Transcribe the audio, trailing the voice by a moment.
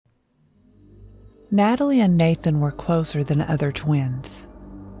Natalie and Nathan were closer than other twins.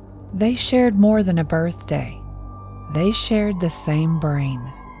 They shared more than a birthday. They shared the same brain.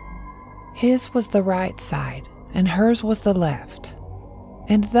 His was the right side, and hers was the left.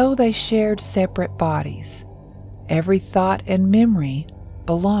 And though they shared separate bodies, every thought and memory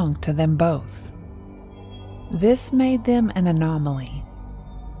belonged to them both. This made them an anomaly.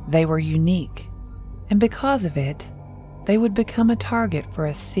 They were unique, and because of it, they would become a target for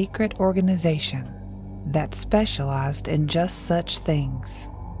a secret organization that specialized in just such things.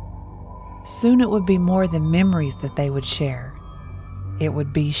 Soon it would be more than memories that they would share. It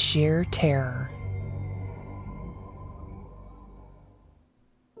would be sheer terror.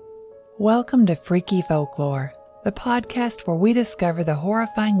 Welcome to Freaky Folklore, the podcast where we discover the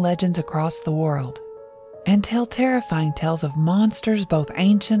horrifying legends across the world and tell terrifying tales of monsters both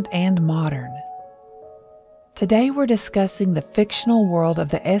ancient and modern. Today we're discussing the fictional world of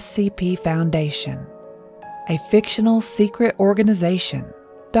the SCP Foundation, a fictional secret organization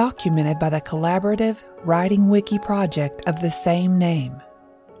documented by the collaborative writing wiki project of the same name.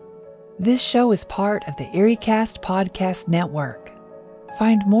 This show is part of the EerieCast podcast network.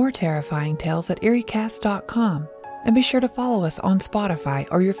 Find more terrifying tales at EerieCast.com and be sure to follow us on Spotify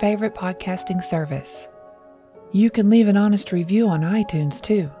or your favorite podcasting service. You can leave an honest review on iTunes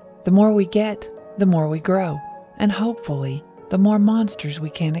too. The more we get, the more we grow, and hopefully, the more monsters we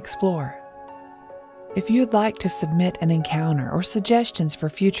can explore. If you'd like to submit an encounter or suggestions for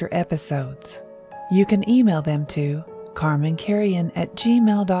future episodes, you can email them to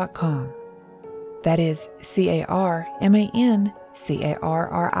carmancarrion@gmail.com. That is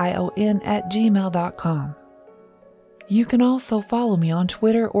carmancarrion@gmail.com. You can also follow me on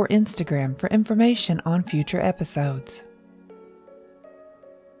Twitter or Instagram for information on future episodes.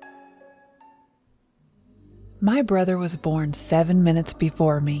 My brother was born 7 minutes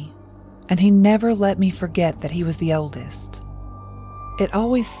before me, and he never let me forget that he was the oldest. It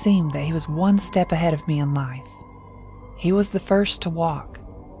always seemed that he was one step ahead of me in life. He was the first to walk,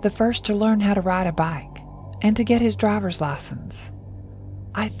 the first to learn how to ride a bike, and to get his driver's license.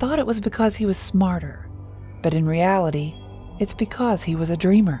 I thought it was because he was smarter, but in reality, it's because he was a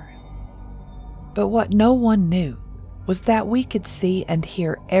dreamer. But what no one knew was that we could see and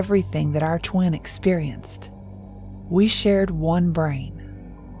hear everything that our twin experienced. We shared one brain.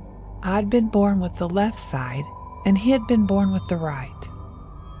 I'd been born with the left side, and he had been born with the right.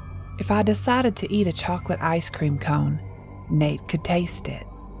 If I decided to eat a chocolate ice cream cone, Nate could taste it.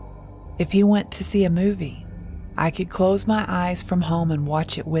 If he went to see a movie, I could close my eyes from home and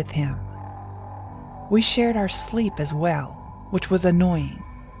watch it with him. We shared our sleep as well, which was annoying,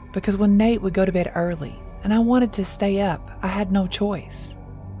 because when Nate would go to bed early and I wanted to stay up, I had no choice.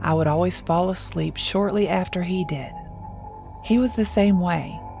 I would always fall asleep shortly after he did. He was the same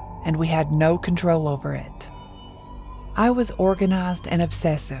way, and we had no control over it. I was organized and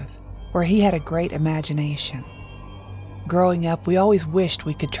obsessive, where he had a great imagination. Growing up, we always wished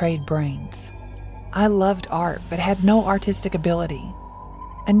we could trade brains. I loved art, but had no artistic ability,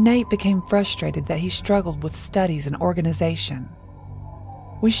 and Nate became frustrated that he struggled with studies and organization.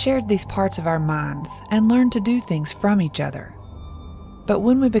 We shared these parts of our minds and learned to do things from each other. But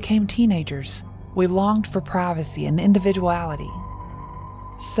when we became teenagers, we longed for privacy and individuality.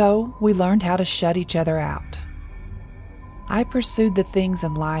 So we learned how to shut each other out. I pursued the things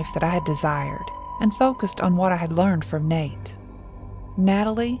in life that I had desired and focused on what I had learned from Nate.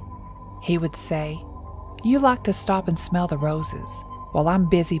 Natalie, he would say, "You like to stop and smell the roses while I'm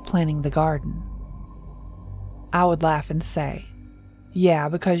busy planting the garden." I would laugh and say, "Yeah,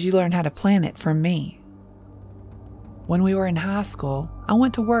 because you learned how to plant it from me." When we were in high school, I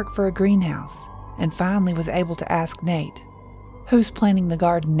went to work for a greenhouse and finally was able to ask Nate, "Who's planting the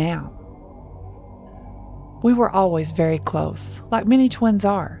garden now?" We were always very close, like many twins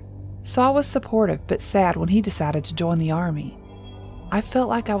are, so I was supportive but sad when he decided to join the army. I felt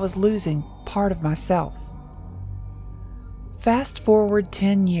like I was losing part of myself. Fast forward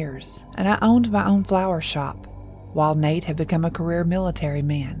 10 years, and I owned my own flower shop, while Nate had become a career military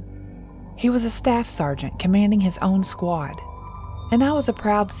man. He was a staff sergeant commanding his own squad, and I was a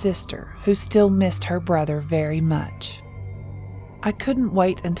proud sister who still missed her brother very much. I couldn't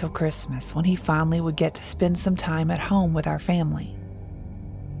wait until Christmas when he finally would get to spend some time at home with our family.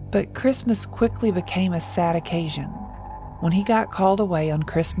 But Christmas quickly became a sad occasion when he got called away on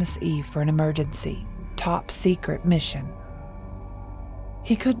Christmas Eve for an emergency, top-secret mission.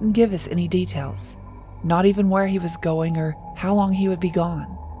 He couldn't give us any details, not even where he was going or how long he would be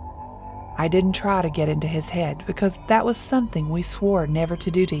gone. I didn't try to get into his head because that was something we swore never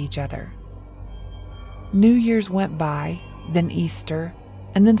to do to each other. New Year's went by, then Easter,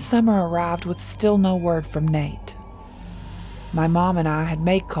 And then summer arrived with still no word from Nate. My mom and I had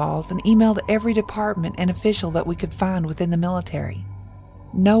made calls and emailed every department and official that we could find within the military.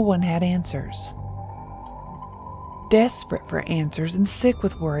 No one had answers. Desperate for answers and sick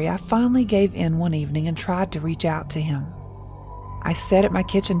with worry, I finally gave in one evening and tried to reach out to him. I sat at my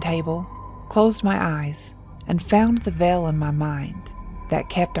kitchen table, closed my eyes, and found the veil in my mind that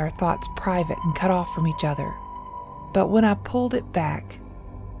kept our thoughts private and cut off from each other. But when I pulled it back,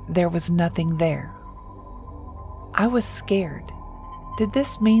 there was nothing there. I was scared. Did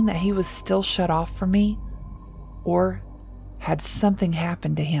this mean that he was still shut off from me? Or had something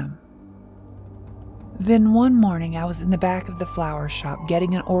happened to him? Then one morning I was in the back of the flower shop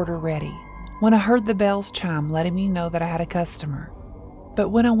getting an order ready when I heard the bells chime letting me know that I had a customer. But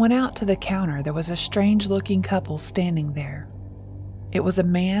when I went out to the counter, there was a strange-looking couple standing there. It was a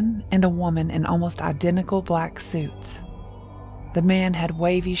man and a woman in almost identical black suits. The man had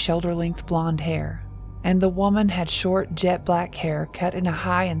wavy shoulder-length blonde hair, and the woman had short jet black hair cut in a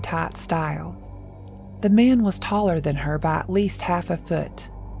high and tight style. The man was taller than her by at least half a foot,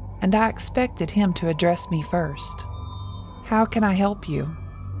 and I expected him to address me first. "How can I help you?"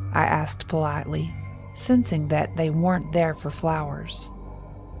 I asked politely, sensing that they weren't there for flowers.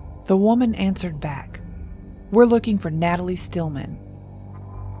 The woman answered back, "We're looking for Natalie Stillman."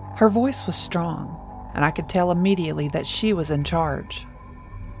 Her voice was strong, and I could tell immediately that she was in charge.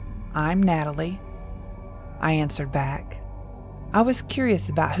 "I'm Natalie," I answered back. I was curious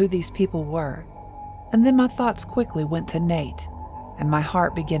about who these people were, and then my thoughts quickly went to Nate, and my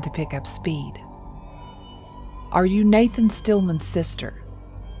heart began to pick up speed. "Are you Nathan Stillman's sister?"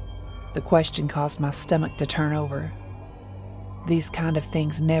 The question caused my stomach to turn over. These kind of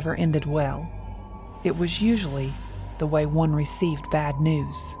things never ended well. It was usually the way one received bad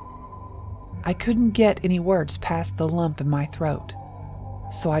news. I couldn't get any words past the lump in my throat,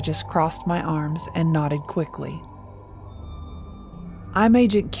 so I just crossed my arms and nodded quickly. "I'm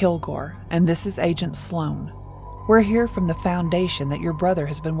Agent Kilgore, and this is Agent Sloan. We're here from the Foundation that your brother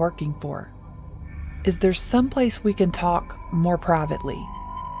has been working for. Is there someplace we can talk more privately?"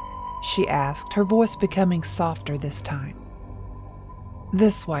 she asked, her voice becoming softer this time.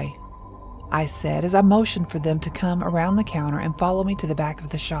 "This way," I said as I motioned for them to come around the counter and follow me to the back of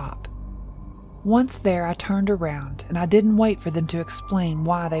the shop. Once there, I turned around, and I didn't wait for them to explain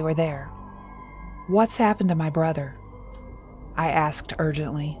why they were there. "What's happened to my brother?" I asked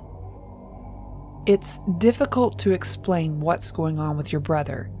urgently. "It's difficult to explain what's going on with your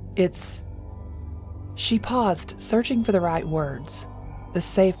brother. She paused, searching for the right words, the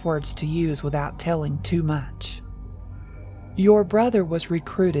safe words to use without telling too much. "Your brother was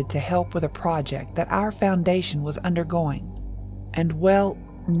recruited to help with a project that our foundation was undergoing, and well,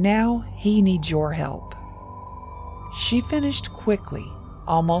 now he needs your help." She finished quickly,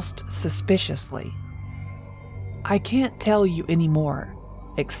 almost suspiciously. "I can't tell you any more,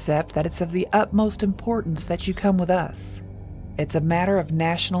 except that it's of the utmost importance that you come with us. It's a matter of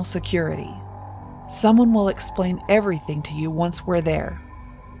national security. Someone will explain everything to you once we're there."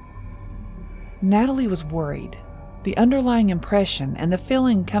 Natalie was worried. The underlying impression and the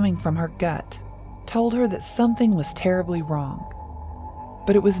feeling coming from her gut told her that something was terribly wrong.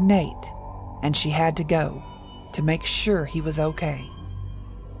 But it was Nate, and she had to go to make sure he was okay.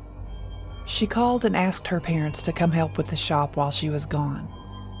 She called and asked her parents to come help with the shop while she was gone,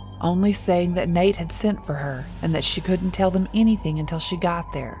 only saying that Nate had sent for her and that she couldn't tell them anything until she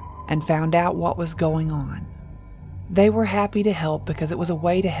got there and found out what was going on. They were happy to help because it was a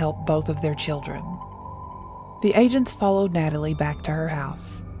way to help both of their children. The agents followed Natalie back to her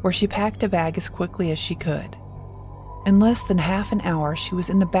house, where she packed a bag as quickly as she could. In less than half an hour, she was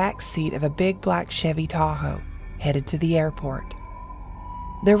in the back seat of a big black Chevy Tahoe, headed to the airport.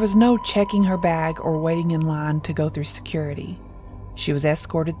 There was no checking her bag or waiting in line to go through security. She was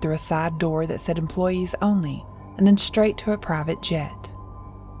escorted through a side door that said employees only, and then straight to a private jet.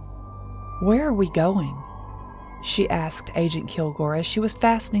 "Where are we going?" she asked Agent Kilgore as she was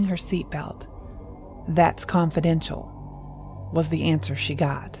fastening her seatbelt. "That's confidential," was the answer she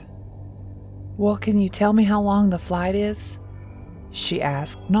got. "Well, can you tell me how long the flight is?" she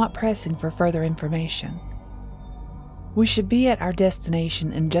asked, not pressing for further information. "We should be at our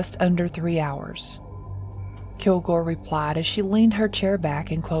destination in just under 3 hours," Kilgore replied as she leaned her chair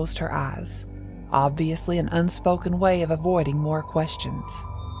back and closed her eyes, obviously an unspoken way of avoiding more questions.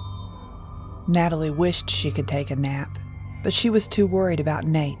 Natalie wished she could take a nap, but she was too worried about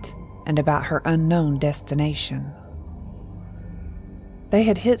Nate and about her unknown destination. They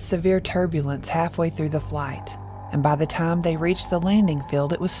had hit severe turbulence halfway through the flight, and by the time they reached the landing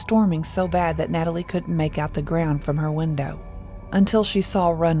field, it was storming so bad that Natalie couldn't make out the ground from her window. until she saw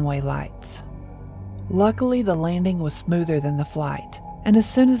runway lights. Luckily, the landing was smoother than the flight, and as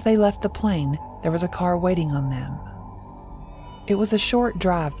soon as they left the plane, there was a car waiting on them. It was a short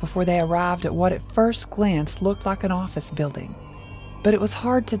drive before they arrived at what at first glance looked like an office building, but it was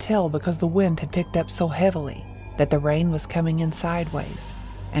hard to tell because the wind had picked up so heavily that the rain was coming in sideways,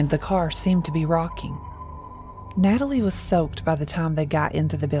 and the car seemed to be rocking. Natalie was soaked by the time they got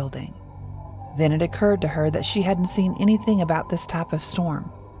into the building. Then it occurred to her that she hadn't seen anything about this type of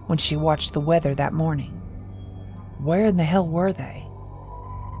storm when she watched the weather that morning. Where in the hell were they?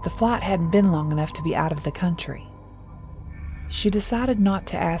 The flight hadn't been long enough to be out of the country. She decided not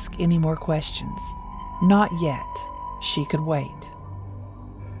to ask any more questions. Not yet. She could wait.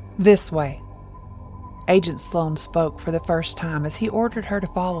 "This way." Agent Sloan spoke for the first time as he ordered her to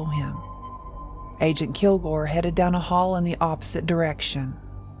follow him. Agent Kilgore headed down a hall in the opposite direction.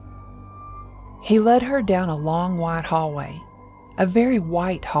 He led her down a long white hallway, a very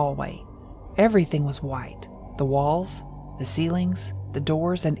white hallway. Everything was white: the walls, the ceilings, the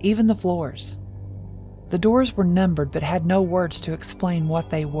doors, and even the floors. The doors were numbered but had no words to explain what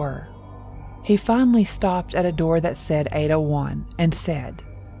they were. He finally stopped at a door that said 801 and said,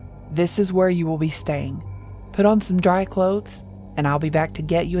 "This is where you will be staying. Put on some dry clothes, and I'll be back to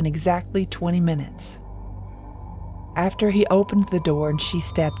get you in exactly 20 minutes. After he opened the door and she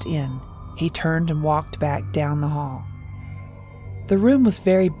stepped in, he turned and walked back down the hall. The room was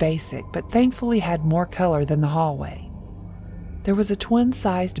very basic, but thankfully had more color than the hallway. There was a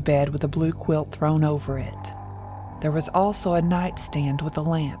twin-sized bed with a blue quilt thrown over it. There was also a nightstand with a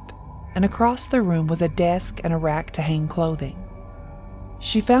lamp, and across the room was a desk and a rack to hang clothing.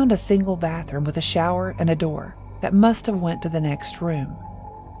 She found a single bathroom with a shower and a door that must have went to the next room.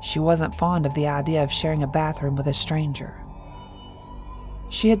 She wasn't fond of the idea of sharing a bathroom with a stranger.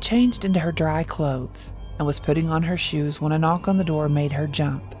 She had changed into her dry clothes and was putting on her shoes when a knock on the door made her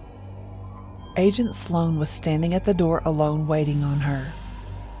jump. Agent Sloan was standing at the door alone waiting on her.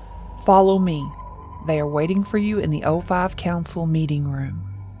 "Follow me. They are waiting for you in the O5 Council meeting room."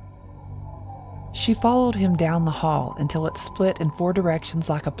 She followed him down the hall until it split in 4 directions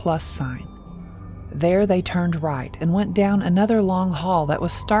like a plus sign. There they turned right and went down another long hall that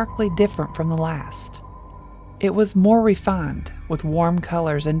was starkly different from the last. It was more refined, with warm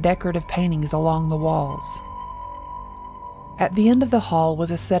colors and decorative paintings along the walls. At the end of the hall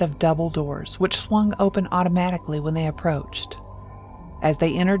was a set of double doors, which swung open automatically when they approached. As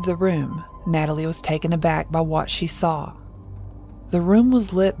they entered the room, Natalie was taken aback by what she saw. The room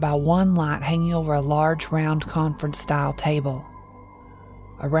was lit by one light hanging over a large round conference-style table.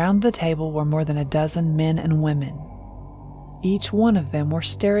 Around the table were more than a dozen men and women. Each one of them were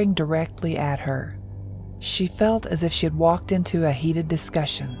staring directly at her. She felt as if she had walked into a heated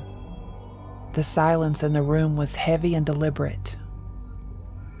discussion. The silence in the room was heavy and deliberate.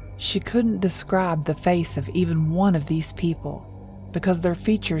 She couldn't describe the face of even one of these people because their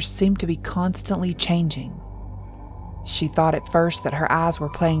features seemed to be constantly changing. She thought at first that her eyes were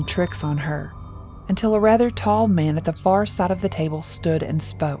playing tricks on her, until a rather tall man at the far side of the table stood and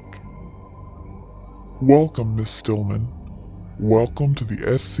spoke. "Welcome, Miss Stillman. Welcome to the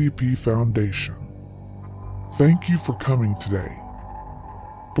SCP Foundation. Thank you for coming today.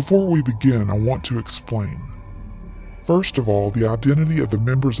 Before we begin, I want to explain. First of all, the identity of the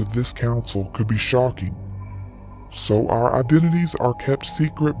members of this council could be shocking, so our identities are kept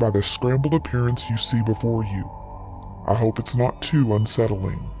secret by the scrambled appearance you see before you. I hope it's not too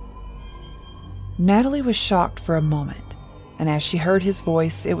unsettling." Natalie was shocked for a moment, and as she heard his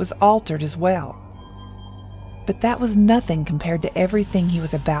voice, it was altered as well. But that was nothing compared to everything he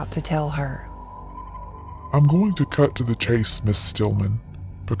was about to tell her. "I'm going to cut to the chase, Miss Stillman,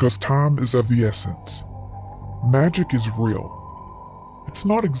 because time is of the essence. Magic is real. It's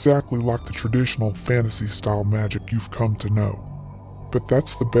not exactly like the traditional fantasy-style magic you've come to know, but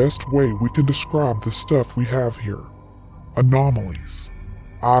that's the best way we can describe the stuff we have here. Anomalies.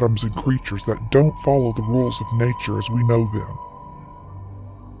 Items and creatures that don't follow the rules of nature as we know them.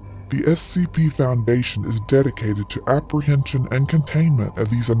 The SCP Foundation is dedicated to apprehension and containment of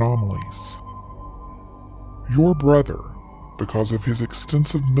these anomalies. Your brother, because of his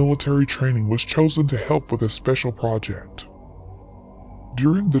extensive military training, was chosen to help with a special project.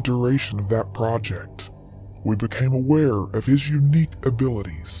 During the duration of that project, we became aware of his unique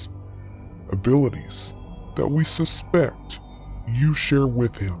abilities. Abilities that we suspect you share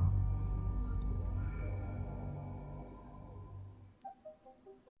with him."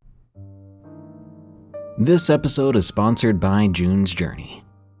 This episode is sponsored by June's Journey.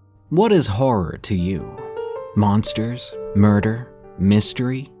 What is horror to you? Monsters? Murder?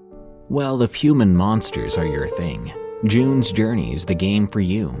 Mystery? Well, if human monsters are your thing, June's Journey is the game for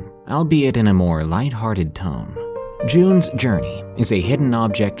you, albeit in a more lighthearted tone. June's Journey is a hidden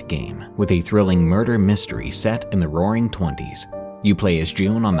object game with a thrilling murder mystery set in the roaring 20s. You play as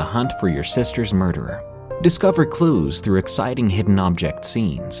June on the hunt for your sister's murderer. Discover clues through exciting hidden object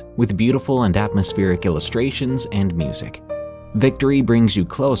scenes with beautiful and atmospheric illustrations and music. Victory brings you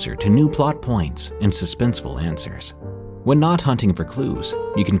closer to new plot points and suspenseful answers. When not hunting for clues,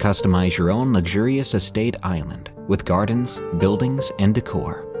 you can customize your own luxurious estate island with gardens, buildings, and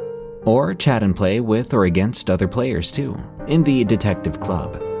decor. Or chat and play with or against other players too, in the Detective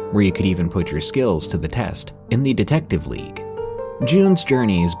Club, where you could even put your skills to the test in the Detective League. June's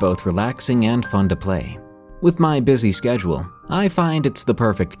Journey is both relaxing and fun to play. With my busy schedule, I find it's the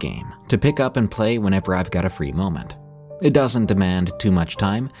perfect game to pick up and play whenever I've got a free moment. It doesn't demand too much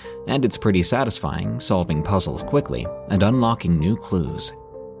time, and it's pretty satisfying solving puzzles quickly and unlocking new clues.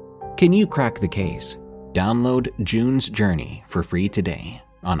 Can you crack the case? Download June's Journey for free today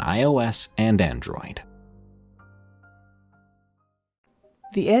on iOS and Android.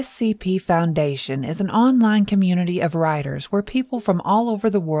 The SCP Foundation is an online community of writers where people from all over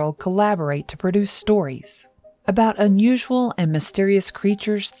the world collaborate to produce stories about unusual and mysterious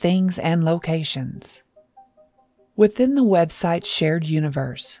creatures, things, and locations. Within the website's shared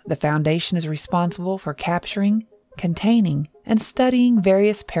universe, the Foundation is responsible for capturing, containing, and studying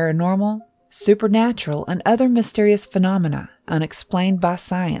various paranormal, supernatural, and other mysterious phenomena unexplained by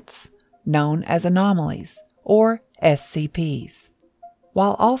science, known as anomalies, or SCPs,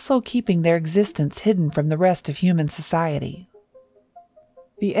 while also keeping their existence hidden from the rest of human society.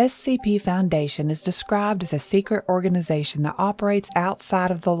 The SCP Foundation is described as a secret organization that operates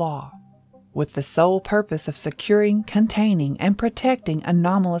outside of the law, with the sole purpose of securing, containing, and protecting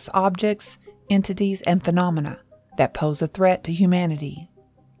anomalous objects, entities, and phenomena that pose a threat to humanity.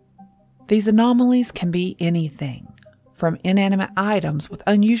 These anomalies can be anything, from inanimate items with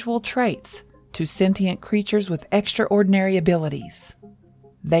unusual traits to sentient creatures with extraordinary abilities.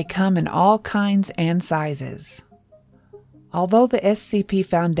 They come in all kinds and sizes. Although the SCP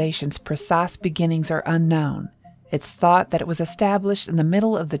Foundation's precise beginnings are unknown, it's thought that it was established in the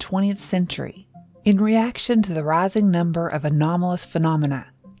middle of the 20th century in reaction to the rising number of anomalous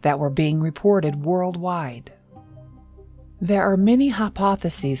phenomena that were being reported worldwide. There are many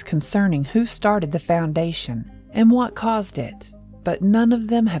hypotheses concerning who started the Foundation and what caused it, but none of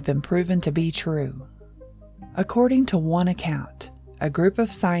them have been proven to be true. According to one account, a group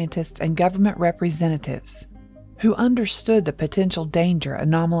of scientists and government representatives who understood the potential danger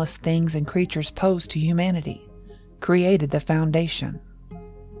anomalous things and creatures pose to humanity created the Foundation.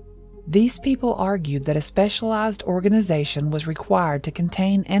 These people argued that a specialized organization was required to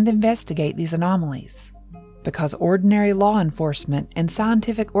contain and investigate these anomalies, because ordinary law enforcement and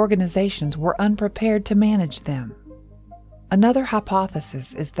scientific organizations were unprepared to manage them. Another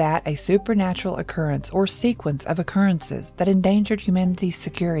hypothesis is that a supernatural occurrence or sequence of occurrences that endangered humanity's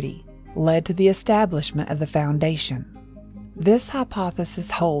security led to the establishment of the Foundation. This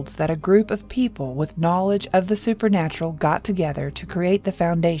hypothesis holds that a group of people with knowledge of the supernatural got together to create the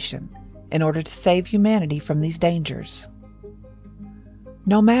Foundation in order to save humanity from these dangers.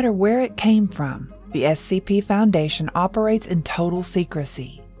 No matter where it came from, the SCP Foundation operates in total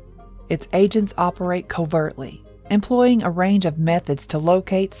secrecy. Its agents operate covertly, employing a range of methods to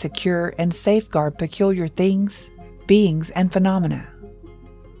locate, secure, and safeguard peculiar things, beings, and phenomena.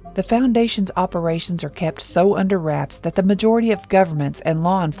 The Foundation's operations are kept so under wraps that the majority of governments and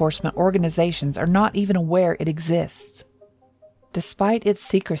law enforcement organizations are not even aware it exists. Despite its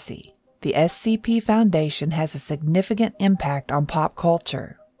secrecy, the SCP Foundation has a significant impact on pop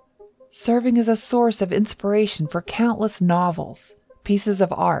culture, serving as a source of inspiration for countless novels, pieces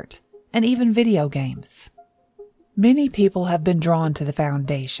of art, and even video games. Many people have been drawn to the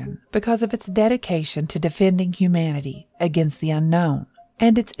Foundation because of its dedication to defending humanity against the unknown,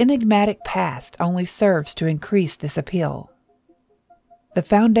 and its enigmatic past only serves to increase this appeal. The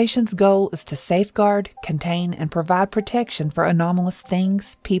Foundation's goal is to safeguard, contain, and provide protection for anomalous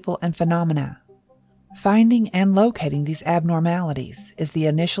things, people, and phenomena. Finding and locating these abnormalities is the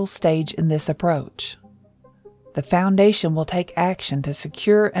initial stage in this approach. The Foundation will take action to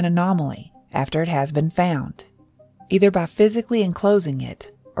secure an anomaly after it has been found, either by physically enclosing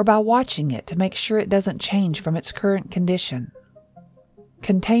it or by watching it to make sure it doesn't change from its current condition.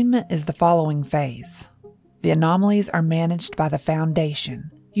 Containment is the following phase. The anomalies are managed by the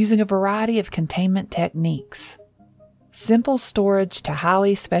Foundation using a variety of containment techniques. Simple storage to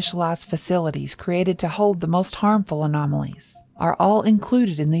highly specialized facilities created to hold the most harmful anomalies are all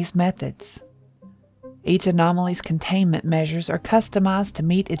included in these methods. Each anomaly's containment measures are customized to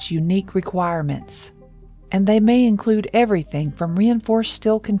meet its unique requirements. and they may include everything from reinforced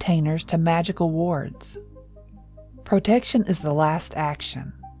steel containers to magical wards. Protection is the last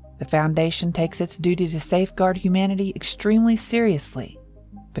action. The Foundation takes its duty to safeguard humanity extremely seriously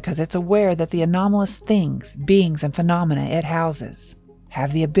because it's aware that the anomalous things, beings, and phenomena it houses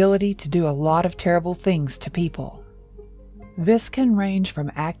have the ability to do a lot of terrible things to people. This can range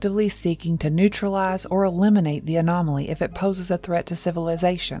from actively seeking to neutralize or eliminate the anomaly if it poses a threat to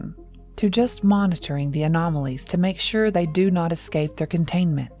civilization, to just monitoring the anomalies to make sure they do not escape their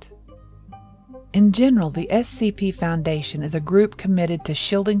containment. In general, the SCP Foundation is a group committed to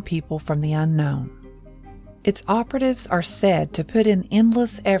shielding people from the unknown. Its operatives are said to put in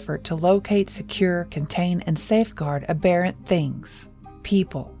endless effort to locate, secure, contain, and safeguard aberrant things,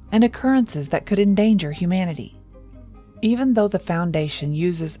 people, and occurrences that could endanger humanity. Even though the Foundation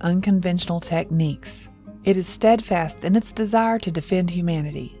uses unconventional techniques, it is steadfast in its desire to defend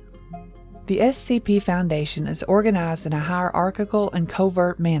humanity. The SCP Foundation is organized in a hierarchical and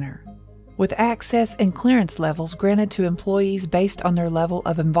covert manner, with access and clearance levels granted to employees based on their level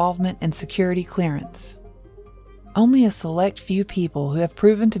of involvement and security clearance. Only a select few people who have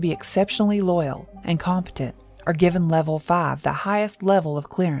proven to be exceptionally loyal and competent are given Level 5, the highest level of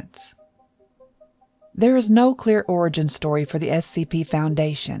clearance. There is no clear origin story for the SCP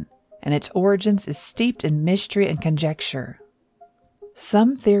Foundation, and its origins is steeped in mystery and conjecture.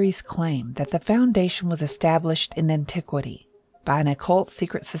 Some theories claim that the Foundation was established in antiquity by an occult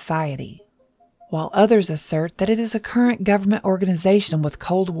secret society, while others assert that it is a current government organization with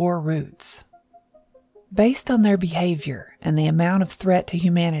Cold War roots. Based on their behavior and the amount of threat to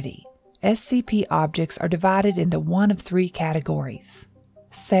humanity, SCP objects are divided into one of three categories.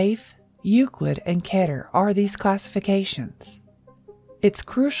 Safe, Euclid, and Keter are these classifications. It's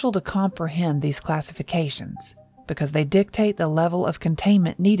crucial to comprehend these classifications because they dictate the level of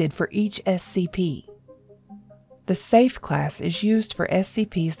containment needed for each SCP. The Safe class is used for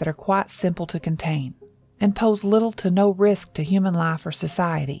SCPs that are quite simple to contain and pose little to no risk to human life or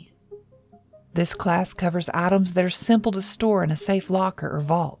society. This class covers items that are simple to store in a safe locker or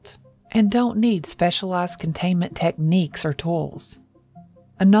vault and don't need specialized containment techniques or tools.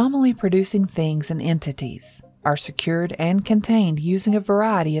 Anomaly-producing things and entities are secured and contained using a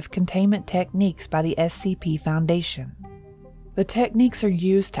variety of containment techniques by the SCP Foundation. The techniques are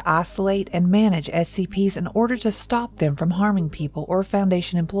used to isolate and manage SCPs in order to stop them from harming people or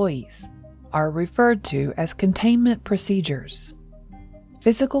Foundation employees, are referred to as containment procedures.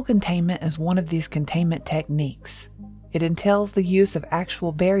 Physical containment is one of these containment techniques. It entails the use of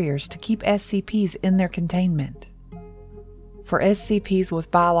actual barriers to keep SCPs in their containment. For SCPs with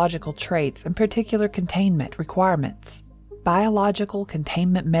biological traits and particular containment requirements, biological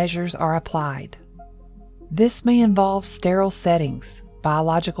containment measures are applied. This may involve sterile settings,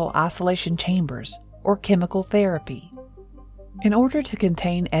 biological isolation chambers, or chemical therapy. In order to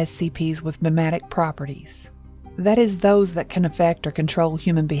contain SCPs with mimetic properties, that is, those that can affect or control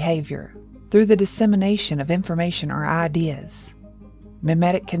human behavior through the dissemination of information or ideas,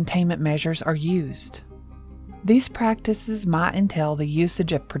 mimetic containment measures are used. These practices might entail the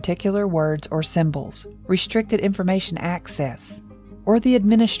usage of particular words or symbols, restricted information access, or the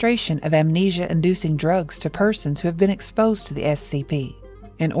administration of amnesia-inducing drugs to persons who have been exposed to the SCP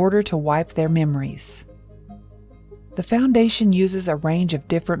in order to wipe their memories. The Foundation uses a range of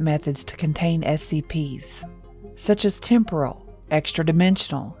different methods to contain SCPs, such as temporal,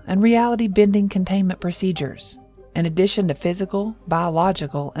 extra-dimensional, and reality-bending containment procedures, in addition to physical,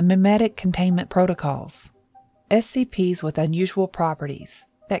 biological, and mimetic containment protocols. SCPs with unusual properties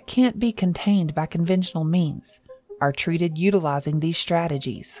that can't be contained by conventional means are treated utilizing these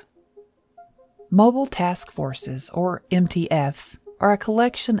strategies. Mobile Task Forces, or MTFs, are a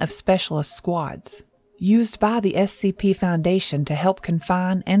collection of specialist squads used by the SCP Foundation to help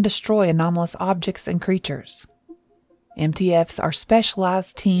confine and destroy anomalous objects and creatures. MTFs are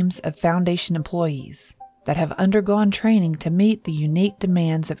specialized teams of Foundation employees that have undergone training to meet the unique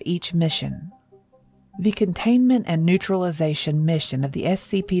demands of each mission. The containment and neutralization mission of the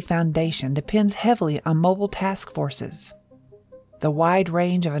SCP Foundation depends heavily on mobile task forces. The wide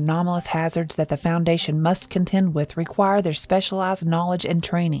range of anomalous hazards that the Foundation must contend with require their specialized knowledge and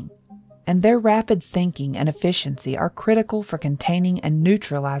training, and their rapid thinking and efficiency are critical for containing and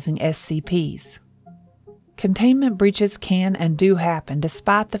neutralizing SCPs. Containment breaches can and do happen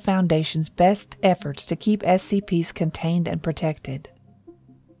despite the Foundation's best efforts to keep SCPs contained and protected.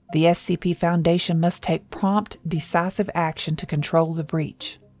 The SCP Foundation must take prompt, decisive action to control the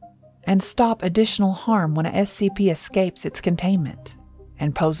breach and stop additional harm when a SCP escapes its containment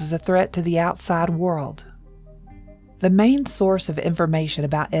and poses a threat to the outside world. The main source of information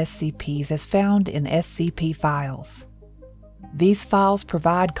about SCPs is found in SCP files. These files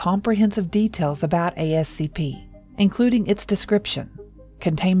provide comprehensive details about a SCP, including its description,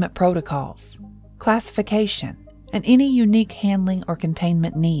 containment protocols, classification, and any unique handling or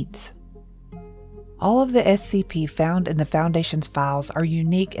containment needs. All of the SCP found in the Foundation's files are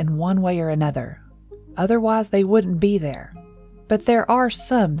unique in one way or another. Otherwise, they wouldn't be there. But there are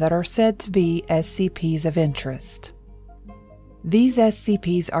some that are said to be SCPs of interest. These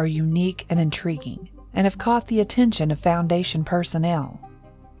SCPs are unique and intriguing, and have caught the attention of Foundation personnel.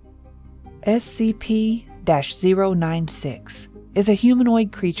 SCP-096 is a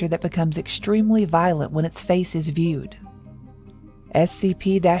humanoid creature that becomes extremely violent when its face is viewed.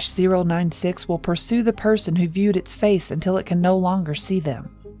 SCP-096 will pursue the person who viewed its face until it can no longer see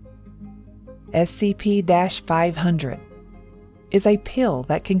them. SCP-500 is a pill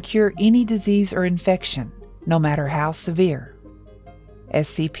that can cure any disease or infection, no matter how severe.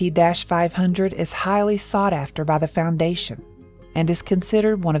 SCP-500 is highly sought after by the Foundation and is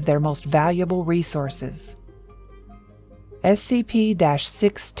considered one of their most valuable resources.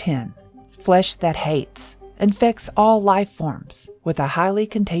 SCP-610, Flesh That Hates, infects all life forms with a highly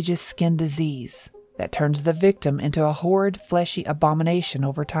contagious skin disease that turns the victim into a horrid, fleshy abomination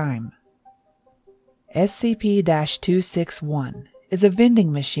over time. SCP-261 is a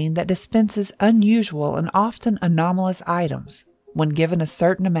vending machine that dispenses unusual and often anomalous items when given a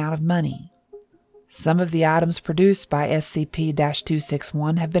certain amount of money. Some of the items produced by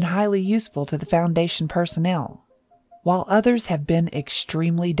SCP-261 have been highly useful to the Foundation personnel, while others have been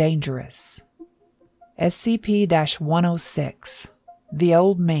extremely dangerous. SCP-106, The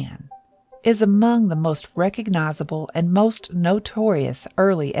Old Man, is among the most recognizable and most notorious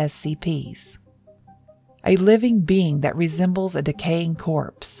early SCPs. A living being that resembles a decaying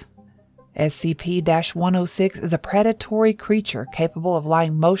corpse. SCP-106 is a predatory creature capable of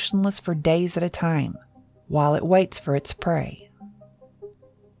lying motionless for days at a time while it waits for its prey.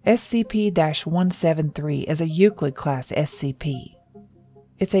 SCP-173 is a Euclid-class SCP.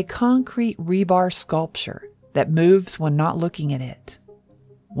 It's a concrete rebar sculpture that moves when not looking at it.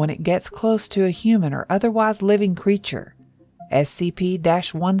 When it gets close to a human or otherwise living creature,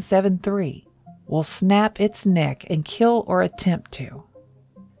 SCP-173 will snap its neck and kill or attempt to.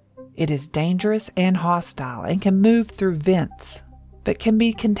 It is dangerous and hostile and can move through vents, but can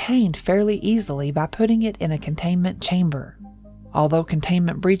be contained fairly easily by putting it in a containment chamber, although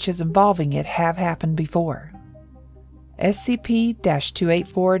containment breaches involving it have happened before.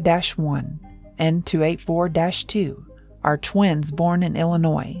 SCP-284-1 and 284-2 are twins born in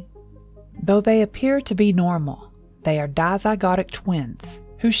Illinois. Though they appear to be normal, they are dizygotic twins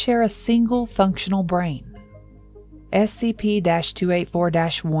who share a single functional brain.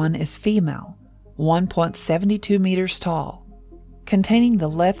 SCP-284-1 is female, 1.72 meters tall, containing the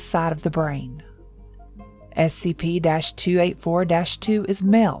left side of the brain. SCP-284-2 is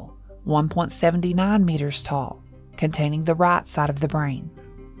male, 1.79 meters tall, containing the right side of the brain.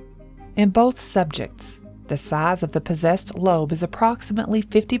 In both subjects, the size of the possessed lobe is approximately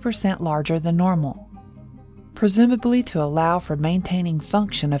 50% larger than normal, presumably to allow for maintaining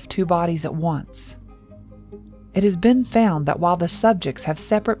function of two bodies at once. It has been found that while the subjects have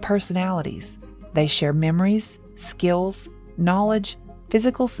separate personalities, they share memories, skills, knowledge,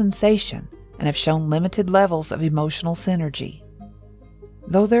 physical sensation, and have shown limited levels of emotional synergy.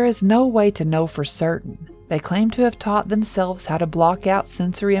 Though there is no way to know for certain, they claim to have taught themselves how to block out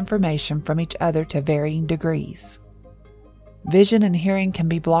sensory information from each other to varying degrees. Vision and hearing can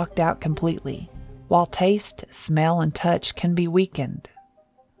be blocked out completely, while taste, smell, and touch can be weakened.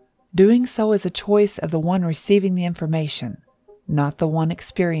 Doing so is a choice of the one receiving the information, not the one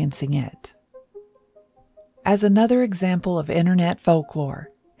experiencing it. As another example of internet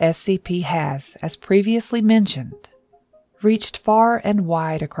folklore, SCP has, as previously mentioned, reached far and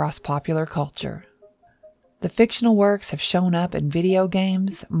wide across popular culture. The fictional works have shown up in video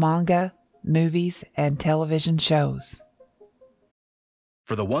games, manga, movies, and television shows.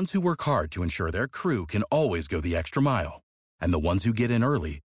 For the ones who work hard to ensure their crew can always go the extra mile, and the ones who get in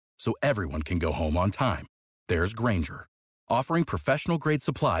early so everyone can go home on time, there's Grainger, offering professional-grade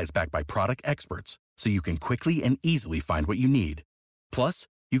supplies backed by product experts so you can quickly and easily find what you need. Plus,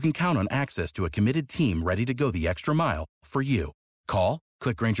 you can count on access to a committed team ready to go the extra mile for you. Call,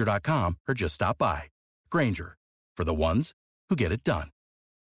 click Grainger.com, or just stop by. Grainger, for the ones who get it done.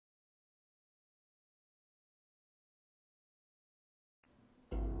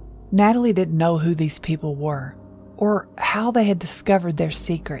 Natalie didn't know who these people were, or how they had discovered their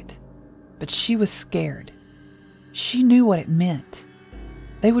secret, but she was scared. She knew what it meant.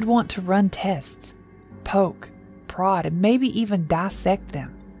 They would want to run tests, poke, prod and maybe even dissect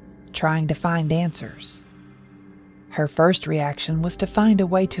them, trying to find answers. Her first reaction was to find a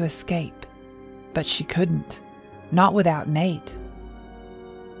way to escape, but she couldn't, not without Nate.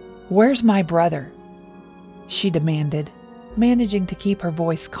 "Where's my brother?" she demanded, managing to keep her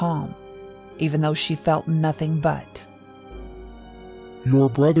voice calm, even though she felt nothing but. Your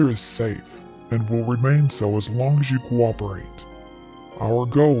brother is safe and will remain so as long as you cooperate. Our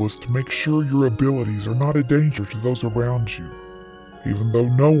goal is to make sure your abilities are not a danger to those around you, even though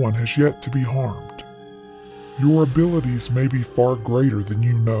no one has yet to be harmed. Your abilities may be far greater than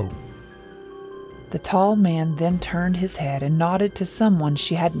you know. The tall man then turned his head and nodded to someone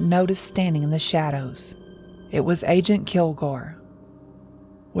she hadn't noticed standing in the shadows. It was Agent Kilgore.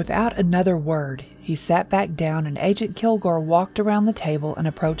 Without another word, he sat back down and Agent Kilgore walked around the table and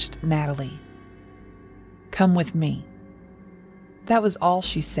approached Natalie. "Come with me." That was all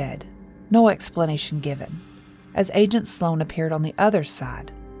she said, no explanation given, as Agent Sloan appeared on the other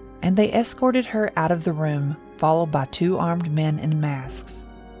side, and they escorted her out of the room, followed by 2 armed men in masks,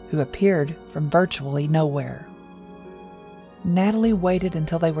 who appeared from virtually nowhere. Natalie waited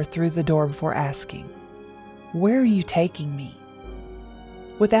until they were through the door before asking, "Where are you taking me?"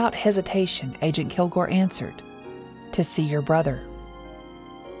 Without hesitation, Agent Kilgore answered, "To see your brother."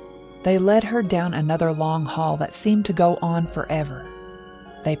 They led her down another long hall that seemed to go on forever.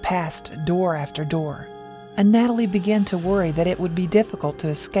 They passed door after door, and Natalie began to worry that it would be difficult to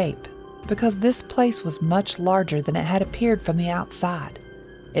escape, because this place was much larger than it had appeared from the outside.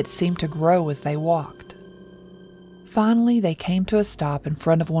 It seemed to grow as they walked. Finally, they came to a stop in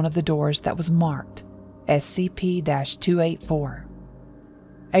front of one of the doors that was marked SCP-284.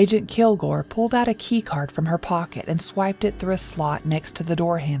 Agent Kilgore pulled out a key card from her pocket and swiped it through a slot next to the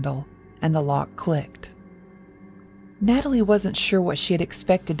door handle, and the lock clicked. Natalie wasn't sure what she had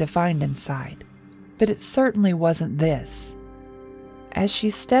expected to find inside, but it certainly wasn't this. As she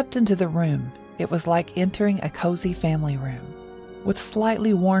stepped into the room, it was like entering a cozy family room, with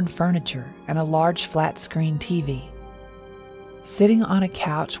slightly worn furniture and a large flat-screen TV. Sitting on a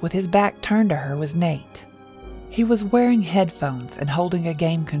couch with his back turned to her was Nate. He was wearing headphones and holding a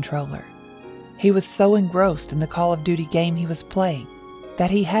game controller. He was so engrossed in the Call of Duty game he was playing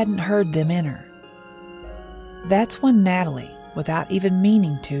that he hadn't heard them enter. That's when Natalie, without even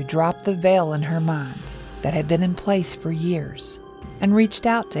meaning to, dropped the veil in her mind that had been in place for years and reached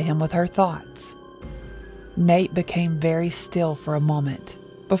out to him with her thoughts. Nate became very still for a moment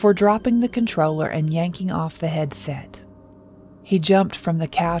before dropping the controller and yanking off the headset. He jumped from the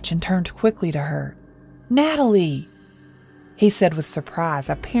couch and turned quickly to her. "Natalie!" he said with surprise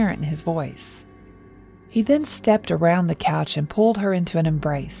apparent in his voice. He then stepped around the couch and pulled her into an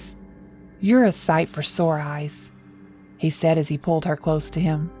embrace. "You're a sight for sore eyes," he said as he pulled her close to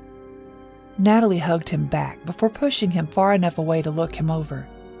him. Natalie hugged him back before pushing him far enough away to look him over.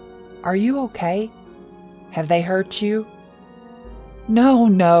 "Are you okay? Have they hurt you?"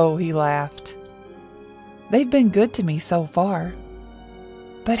 No, he laughed. "They've been good to me so far."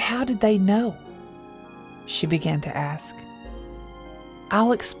 "But how did they know?" she began to ask.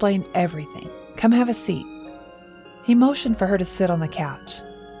 "I'll explain everything. Come have a seat." He motioned for her to sit on the couch,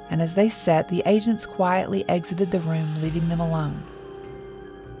 and as they sat, the agents quietly exited the room, leaving them alone.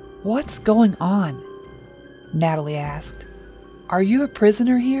 "What's going on?" Natalie asked. "Are you a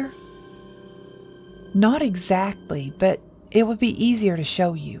prisoner here?" "Not exactly, but it would be easier to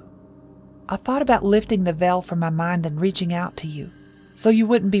show you. I thought about lifting the veil from my mind and reaching out to you, so you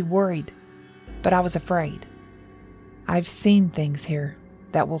wouldn't be worried, but I was afraid. I've seen things here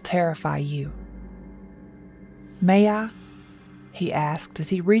that will terrify you." "May I?" he asked as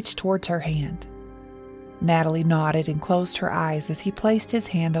he reached towards her hand. Natalie nodded and closed her eyes as he placed his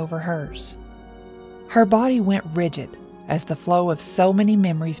hand over hers. Her body went rigid as the flow of so many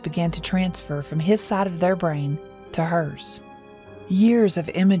memories began to transfer from his side of their brain to hers. Years of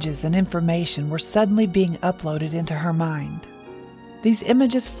images and information were suddenly being uploaded into her mind. These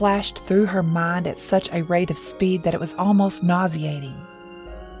images flashed through her mind at such a rate of speed that it was almost nauseating.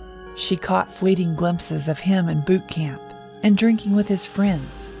 She caught fleeting glimpses of him in boot camp and drinking with his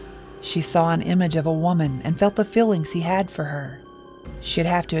friends. She saw an image of a woman and felt the feelings he had for her. She'd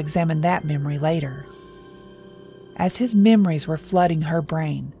have to examine that memory later. As his memories were flooding her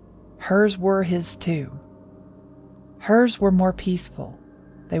brain, hers were his too. Hers were more peaceful.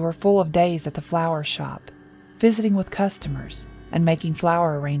 They were full of days at the flower shop, visiting with customers, and making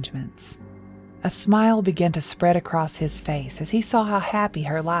flower arrangements. A smile began to spread across his face as he saw how happy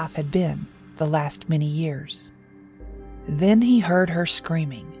her life had been the last many years. Then he heard her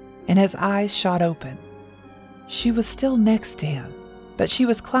screaming, and his eyes shot open. She was still next to him, but she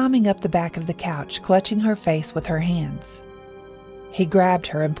was climbing up the back of the couch, clutching her face with her hands. He grabbed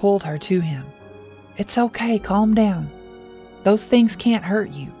her and pulled her to him. "It's okay, calm down. Those things can't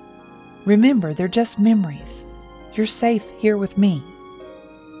hurt you. Remember, they're just memories. You're safe here with me."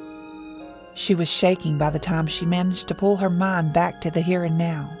 She was shaking by the time she managed to pull her mind back to the here and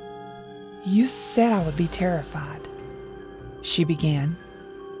now. "You said I would be terrified," she began.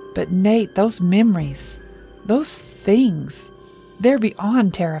 "But Nate, those memories, those things, they're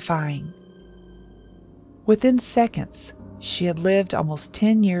beyond terrifying." Within seconds, she had lived almost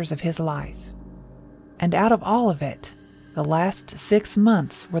 10 years of his life. And out of all of it, the last 6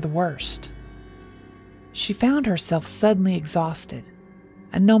 months were the worst. She found herself suddenly exhausted,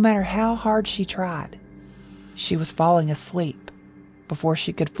 and no matter how hard she tried, she was falling asleep before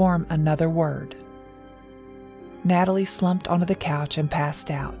she could form another word. Natalie slumped onto the couch and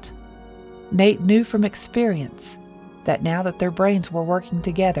passed out. Nate knew from experience that now that their brains were working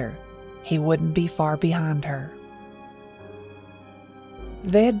together, he wouldn't be far behind her.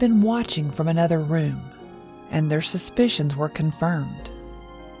 They had been watching from another room, and their suspicions were confirmed.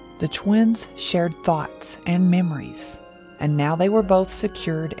 The twins shared thoughts and memories, and now they were both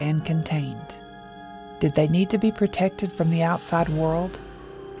secured and contained. Did they need to be protected from the outside world,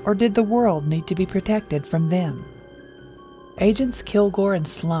 or did the world need to be protected from them? Agents Kilgore and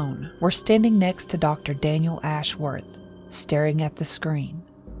Sloan were standing next to Dr. Daniel Ashworth, staring at the screen.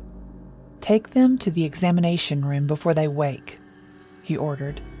 "Take them to the examination room before they wake," he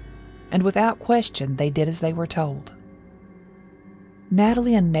ordered, and without question they did as they were told.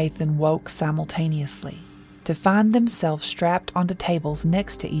 Natalie and Nathan woke simultaneously to find themselves strapped onto tables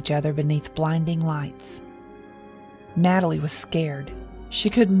next to each other beneath blinding lights. Natalie was scared. She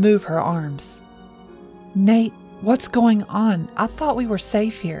couldn't move her arms. "Nate, what's going on? I thought we were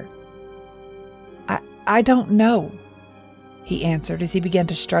safe here." I don't know," he answered as he began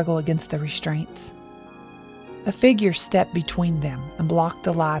to struggle against the restraints. A figure stepped between them and blocked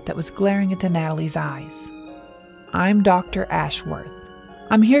the light that was glaring into Natalie's eyes. "I'm Dr. Ashworth.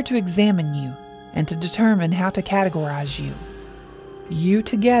 I'm here to examine you and to determine how to categorize you. You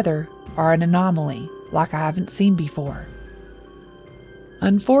together are an anomaly like I haven't seen before.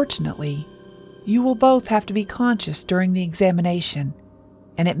 Unfortunately, you will both have to be conscious during the examination,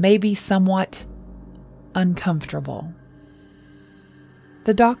 and it may be somewhat uncomfortable."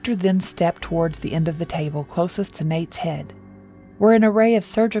 The doctor then stepped towards the end of the table closest to Nate's head, where an array of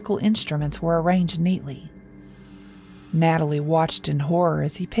surgical instruments were arranged neatly. Natalie watched in horror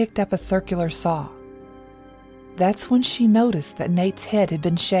as he picked up a circular saw. That's when she noticed that Nate's head had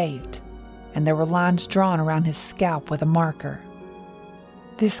been shaved, and there were lines drawn around his scalp with a marker.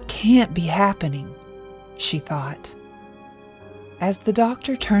 "This can't be happening," she thought. As the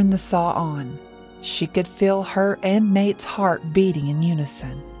doctor turned the saw on, she could feel her and Nate's heart beating in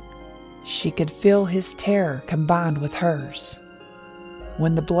unison. She could feel his terror combined with hers.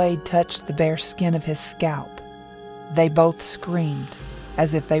 When the blade touched the bare skin of his scalp, they both screamed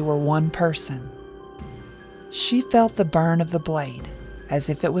as if they were one person. She felt the burn of the blade as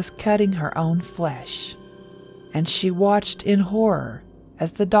if it was cutting her own flesh, and she watched in horror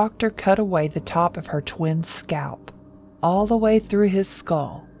as the doctor cut away the top of her twin's scalp, all the way through his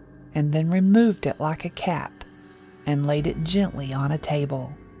skull, and then removed it like a cap and laid it gently on a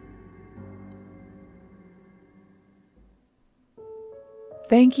table.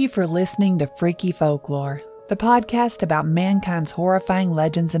 Thank you for listening to Freaky Folklore, the podcast about mankind's horrifying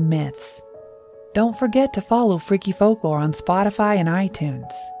legends and myths. Don't forget to follow Freaky Folklore on Spotify and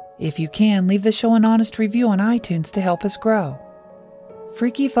iTunes. If you can, leave the show an honest review on iTunes to help us grow.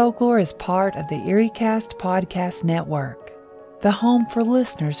 Freaky Folklore is part of the EerieCast Podcast Network, the home for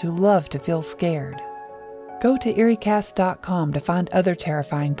listeners who love to feel scared. Go to EerieCast.com to find other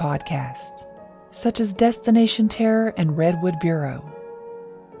terrifying podcasts, such as Destination Terror and Redwood Bureau.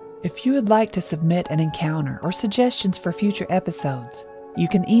 If you would like to submit an encounter or suggestions for future episodes, you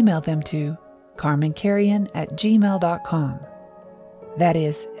can email them to carmancarrion@gmail.com. That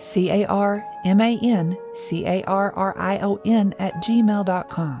is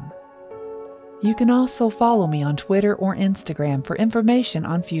carmancarrion@gmail.com. You can also follow me on Twitter or Instagram for information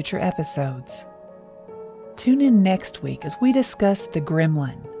on future episodes. Tune in next week as we discuss the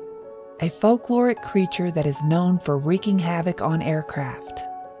Gremlin, a folkloric creature that is known for wreaking havoc on aircraft.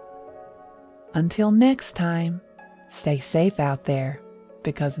 Until next time, stay safe out there,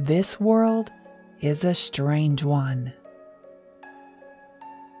 because this world is a strange one.